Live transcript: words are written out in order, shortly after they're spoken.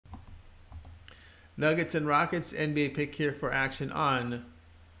Nuggets and Rockets NBA pick here for action on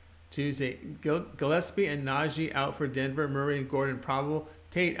Tuesday. Gillespie and Najee out for Denver. Murray and Gordon probable.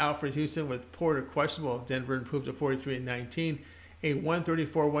 Tate out for Houston with Porter questionable. Denver improved to 43-19. A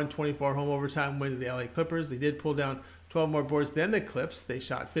 134-124 home overtime win to the LA Clippers. They did pull down 12 more boards than the Clips. They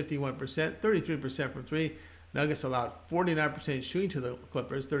shot 51%, 33% from three. Nuggets allowed 49% shooting to the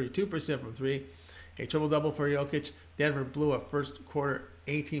Clippers, 32% from three. A triple-double for Jokic. Denver blew a first quarter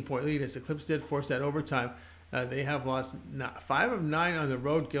 18-point lead as the Clips did force that overtime. They have lost 5 of 9 on the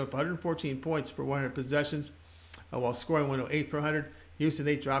road, give up 114 points per 100 possessions, while scoring 108 per 100. Houston,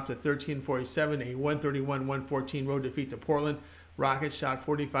 they dropped to 13-47, a 131-114 road defeat to Portland. Rockets shot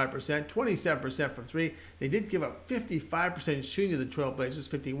 45%, 27% from three. They did give up 55% shooting to the Trailblazers,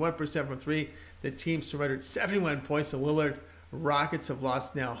 51% from three. The team surrendered 71 points to Lillard. Rockets have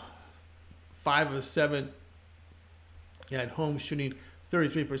lost now 5 of 7 at home, shooting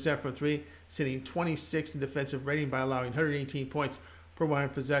 33% from three, sitting 26th in defensive rating by allowing 118 points per 100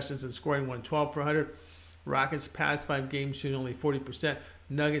 possessions and scoring 112 per 100. Rockets past 5 games shooting only 40%.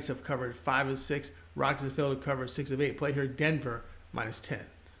 Nuggets have covered 5 of 6. Rockets have failed to cover 6 of 8. Play here Denver -10.